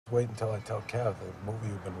Wait until I tell Kev the movie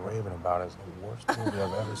you've been raving about is the worst movie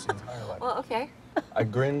I've ever seen in my life. Well, okay. I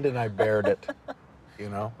grinned and I bared it, you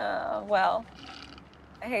know? Well,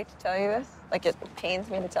 I hate to tell you this. Like, it pains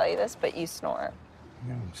me to tell you this, but you snore.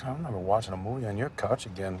 I'm never watching a movie on your couch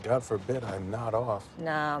again. God forbid I nod off.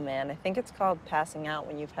 Nah, man. I think it's called passing out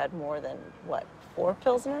when you've had more than, what, 4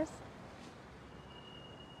 Pilsners?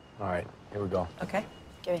 All right, here we go. Okay,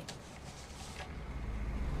 give me.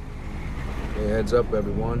 Hey, heads up,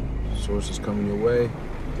 everyone. Sources coming your way.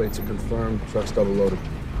 Plates are confirmed. Truck's double loaded.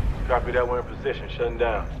 Copy that, we're in position. Shutting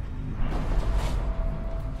down.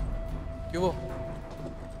 You will.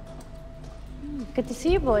 Good to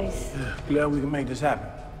see you, boys. Yeah, glad we can make this happen.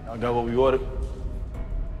 Y'all got what we ordered?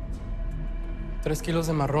 3 kilos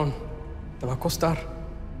de marrón. Te va a costar.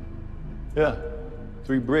 Yeah,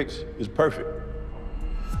 3 bricks is perfect.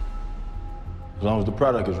 As long as the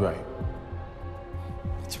product is right.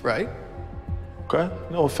 It's right. Okay?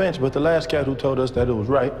 No offense, but the last cat who told us that it was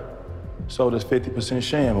right sold us 50%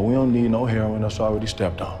 sham, and we don't need no heroin that's already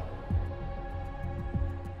stepped on.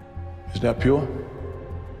 Is that pure?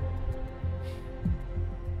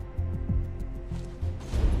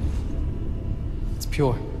 It's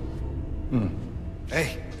pure.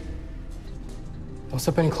 Hey. Don't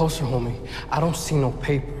step any closer, homie. I don't see no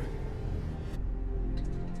paper.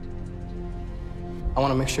 I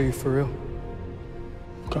want to make sure you're for real.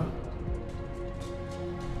 Okay.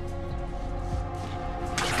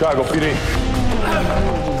 Chicago PD.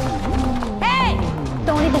 Hey!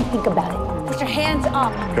 Don't even think about it. Put your hands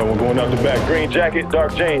up. Okay, we're going out the back. Green jacket,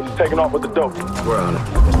 dark jeans, taking off with the dope. We're on it.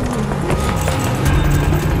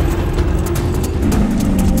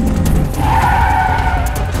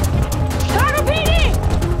 Chicago PD!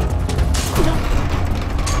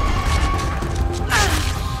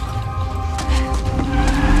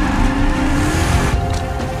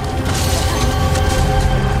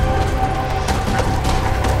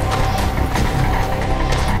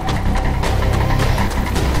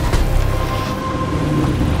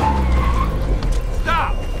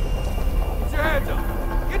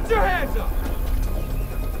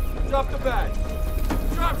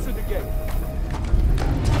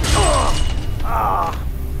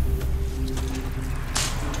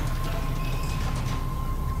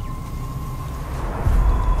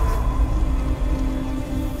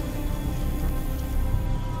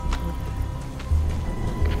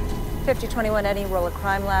 5021 Eddie, roll a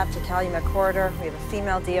crime lab to Calumet Corridor. We have a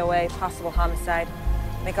female DOA, possible homicide.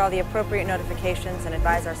 Make all the appropriate notifications and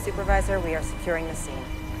advise our supervisor we are securing the scene.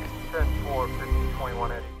 10-4,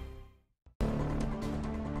 5021 Eddie.